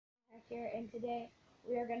here, and today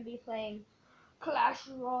we are going to be playing Clash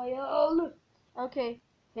Royale. Okay.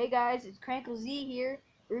 Hey guys, it's Crankle Z here.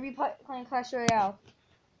 We're going to be playing Clash Royale.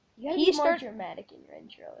 You gotta be more dramatic in your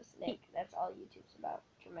intros, Nick. That's all YouTube's about.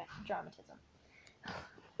 Dramatism.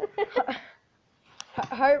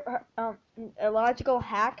 Illogical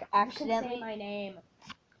hack You accidentally. can say my name.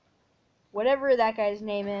 Whatever that guy's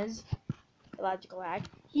name is. Illogical hack.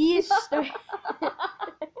 He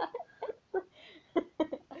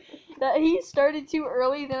started too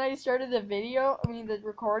early. Then I started the video. I mean the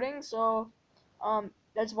recording. So,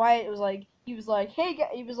 that's why it was like he was like, "Hey,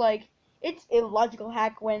 he was like, it's illogical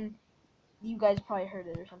hack." When you guys probably heard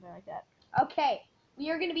it or something like that. Okay, we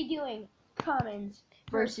are gonna be doing commons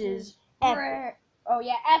Versus rare. Oh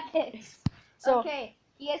yeah, epics. So okay,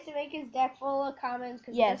 he has to make his deck full of commons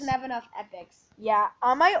because Yes. he doesn't have enough epics. yeah,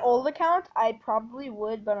 on my old account I probably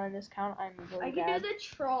would, but on this account I'm really I can bad. do the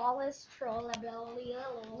trollability.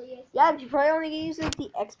 Yeah, but you probably only can use like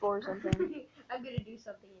the export or something. I'm gonna do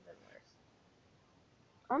something even worse.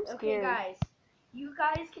 I'm scared. Okay, guys. You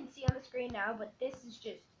guys can see on the screen now, but this is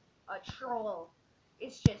just a troll.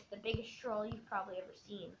 It's just the biggest troll you've probably ever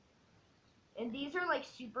seen. And these are like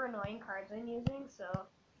super annoying cards I'm using, so.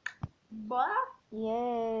 Blah.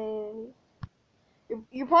 Yay.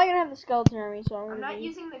 You're probably gonna have the skeleton army, so I'm not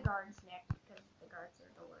using the guards, Nick, because the guards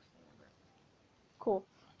are the worst thing ever. Cool.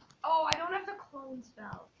 Oh, I don't have the clone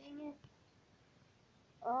spell. Dang it.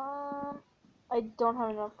 I don't have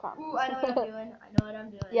enough comments. Ooh, I know what I'm doing. I know what I'm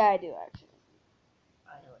doing. Yeah, I do actually.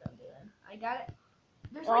 I know what I'm doing. I got it.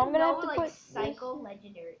 There's Oh, like I'm gonna no have to like put cycle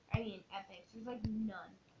legendary. I mean epics. There's like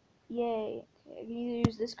none. Yay. Okay, I can either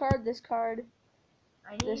use this card, this card,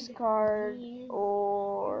 I need this card, these.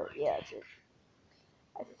 or yeah, that's it.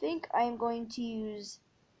 I think I'm going to use.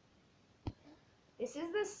 This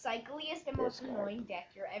is the cycliest and most annoying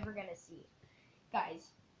deck you're ever gonna see.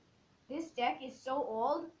 Guys, this deck is so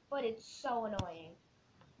old, but it's so annoying.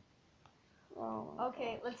 Oh,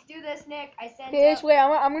 okay, let's do this, Nick. I sent Okay, wait,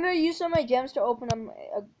 I'm gonna use some of my gems to open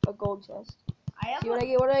up a gold chest. I have See what I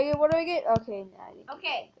get, what do I get, what do I get? Okay, nah, I didn't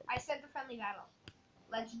okay, I sent the friendly battle.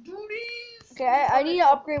 Let's do this! Okay, I need to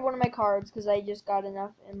upgrade one of my cards because I just got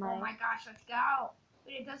enough in my... Oh my gosh, let's go!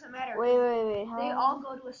 Wait, it doesn't matter. Wait. They all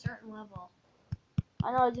go to a certain level.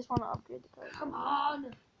 I know, I just want to upgrade the card. Come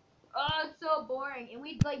on! Oh, it's so boring. And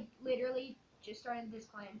we like literally just started this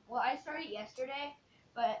clan. Well, I started yesterday,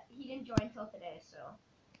 but he didn't join till today, so.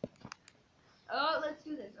 Oh, let's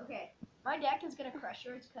do this. Okay. My deck is gonna crush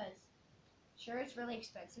yours because sure it's really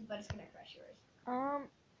expensive, but it's gonna crush yours.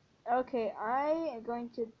 Okay, I am going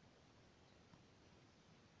to...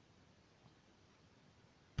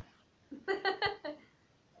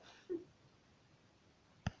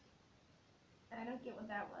 I don't get what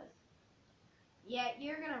that was. Yeah,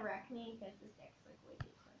 you're gonna wreck me because this deck's like way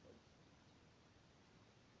too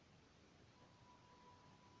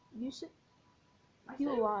expensive.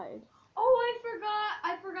 You lied. Oh,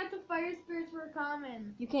 I forgot the fire spirits were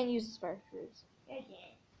common. You can't use the spark spirits. Yeah, I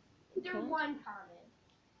can't. They're one common,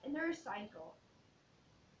 and they're a cycle.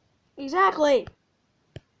 Exactly!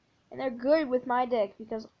 And they're good with my deck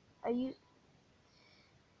because I use...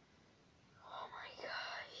 Oh my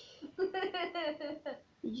gosh.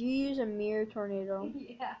 Did you use a mirror tornado?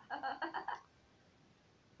 Yeah.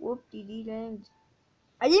 Whoop-dee-dee dang.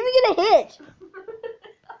 I didn't even get a hit!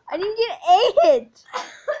 I didn't get a hit!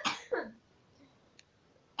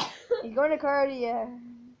 He's going to Cardia.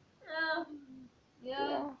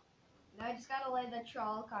 Yeah. Now I just gotta lay the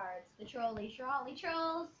troll cards. The trolley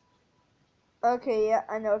trolls. Okay, yeah,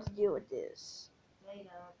 I know what to do with this. They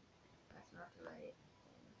don't. That's not the right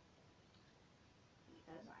thing.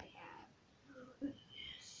 Because I have.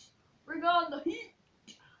 Bring on the heat!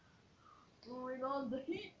 Bring on the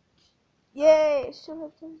heat! Yay! Still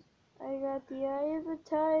have time. I got the eye of the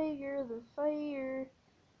tiger, the fire.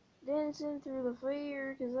 Dancing through the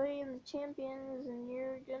fire, cause I am the champions, and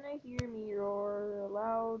you're gonna hear me roar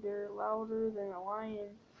louder, louder than a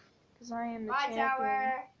lion, cause I am the champion.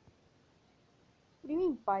 Tower! What do you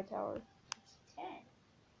mean, by tower? It's 10.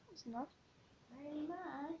 It's not. Very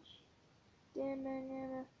much. Damn.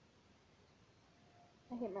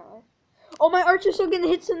 I hate my life. Oh, my archer's still getting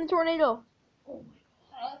hits in the tornado. Oh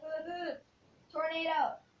my god.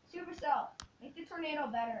 Tornado! Supercell! Make the tornado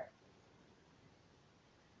better.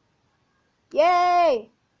 Yay!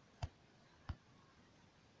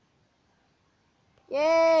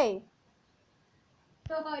 Yay!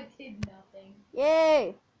 Oh, it did nothing.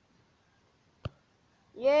 Yay!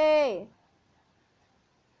 Yay!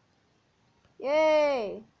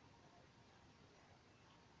 Yay!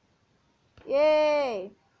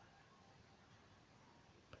 Yay!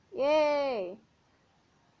 Yay!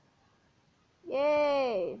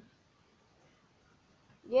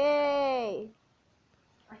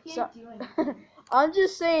 can't do anything. I'm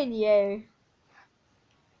just saying yay.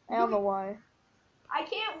 I don't know why. I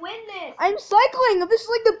can't win this. I'm cycling! This is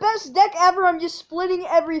like the best deck ever. I'm just splitting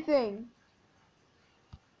everything.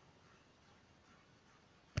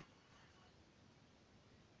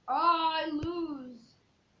 Oh, I lose.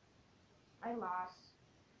 I lost.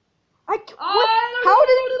 What? Oh,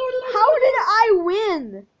 How did I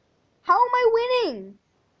win? How am I winning?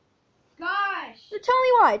 Gosh. Tell me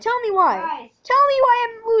why. Tell me why. Guys. Tell me why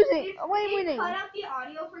I'm losing. Why I'm If winning. cut out the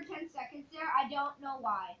audio for 10 seconds there, I don't know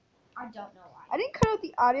why. I don't know why. I didn't cut out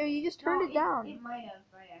the audio. You just turned it down. It might have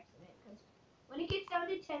by accident. Because when it gets down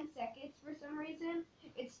to 10 seconds for some reason,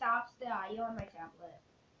 it stops the audio on my tablet.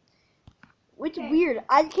 Which weird.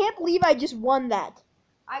 I can't believe I just won that.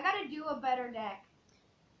 I gotta do a better deck.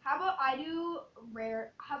 How about I do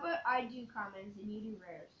rare? How about I do commons and you do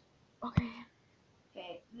rares? Okay.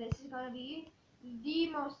 Okay, this is gonna be the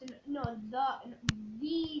most most annoying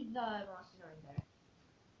deck.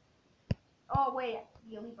 Oh wait,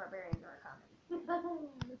 the elite barbarians are common.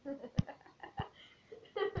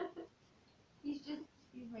 he's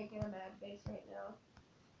making a mad face right now.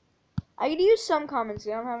 I could use some comments.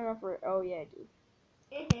 I don't have enough for. Oh yeah, I do.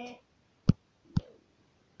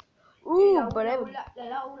 Ooh, but I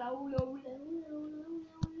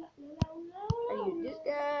use this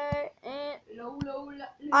guy and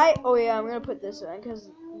oh yeah, I'm gonna put this in because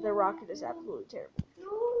the rocket is absolutely terrible.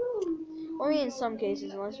 Only in some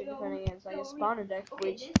cases, unless you're defending against like a spawner deck,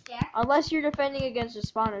 which unless you're defending against a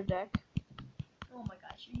spawner deck. Oh my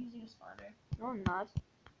gosh, you're using a spawner. No, I'm not.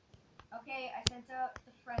 Okay, I sent out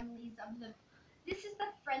the friendlies of the. This is the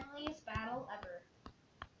friendliest battle ever.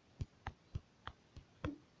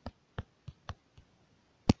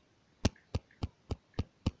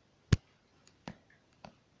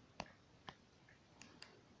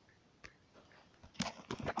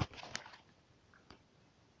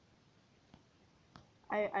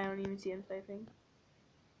 I don't even see him typing.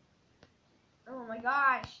 Oh my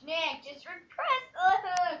gosh, Nick, just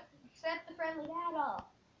request accept the friendly battle.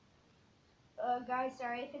 Guys,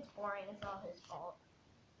 sorry if it's boring. It's all his fault.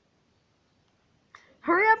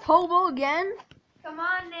 Hurry up, hobo again. Come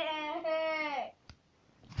on, Nick.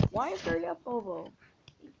 Why is hurry up, hobo?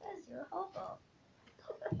 Because you're a hobo.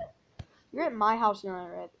 You're at my house now,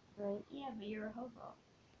 right? Yeah, but you're a hobo.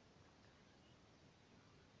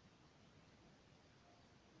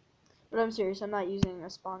 But I'm serious. I'm not using a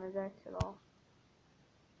spawner deck at all.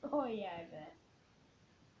 Oh yeah, I bet.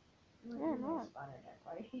 Yeah, I'm not. Spawner deck.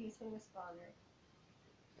 Why are you using a spawner?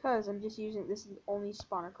 Because I'm just using, this is the only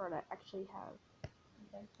spawner card I actually have.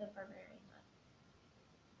 That's the barbarian one.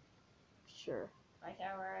 Sure. My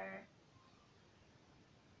tower.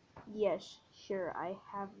 Yes, sure. I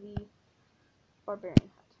have the barbarian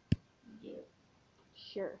hut. You do.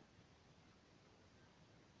 Sure.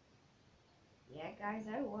 Yeah, guys,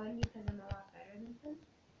 I won because I'm a lot better than him.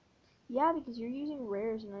 Yeah, because you're using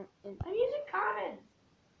rares and I'm using commons.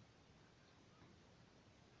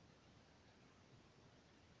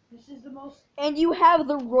 This is the most. And you have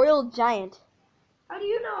the royal giant. How do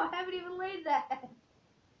you know? I haven't even laid that.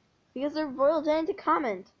 Because the royal giant's a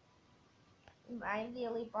comment. I'm the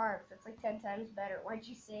elite barbs. That's like 10 times better. Why'd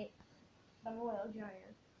you say the royal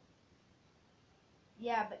giant?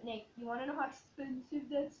 Yeah, but Nick, you want to know how expensive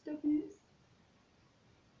that stuff is?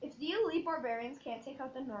 If the elite barbarians can't take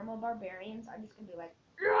out the normal barbarians, I'm just gonna be like,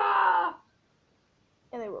 "Rah!"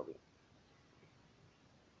 And they will be.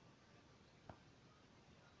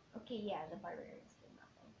 Okay, yeah, the barbarians did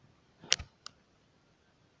nothing.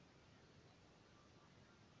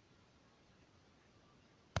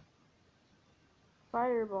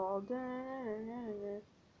 Fireball.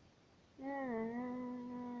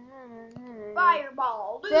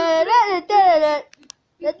 Fireball.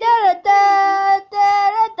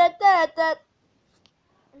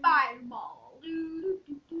 Fireball.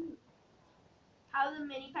 How the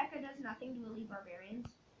mini P.E.K.K.A does nothing to elite barbarians.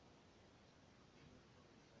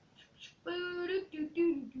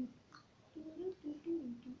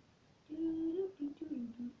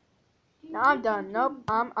 No, I'm done. Nope.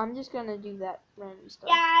 I'm just gonna do that random stuff.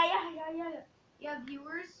 Yeah,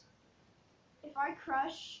 viewers, if I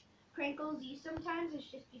crush Crinkle Z sometimes, it's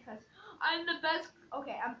just because I'm the best.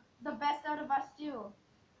 Okay, I'm the best out of us two.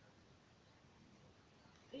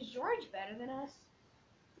 Is George better than us?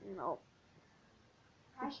 No.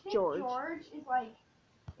 I It's think George. George is like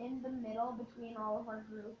in the middle between all of our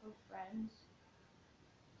group of friends.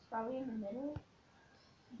 It's probably in the middle.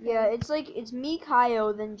 Yeah, it's me,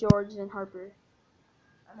 Kaio, then George, then Harper.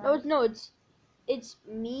 It's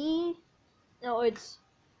me. No, it's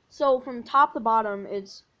so from top to bottom.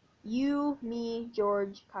 It's you, me,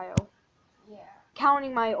 George, Kaio. Yeah.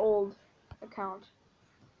 counting my old account.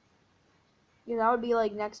 Yeah, that would be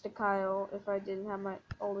like next to Kyle if I didn't have my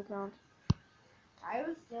old account. I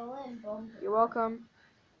was still in. Boom. You're welcome.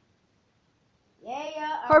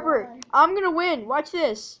 Yeah. Harper, I'm gonna win. Watch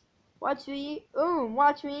this. Watch me. Boom.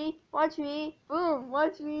 Watch me. Watch me. Boom.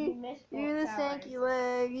 Watch You me. missed You do both the towers. stanky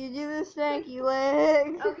leg. You do the stanky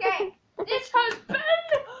leg. Okay. This has been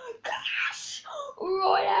Clash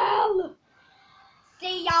Royale.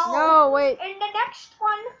 See y'all No, wait. in the next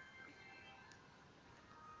one.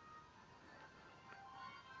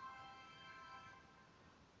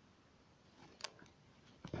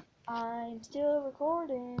 I'm still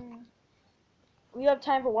recording. We have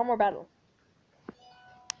time for one more battle.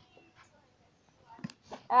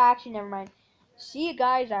 Actually, never mind. See you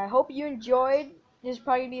guys. I hope you enjoyed. This is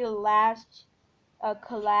probably gonna be the last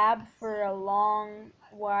collab for a long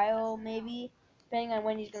while, maybe. Depending on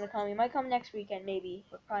when he's gonna come. He might come next weekend, maybe,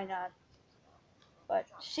 but probably not. But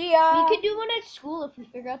see ya. We could do one at school if we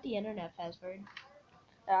figure out the internet password.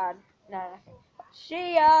 Nah.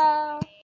 See ya.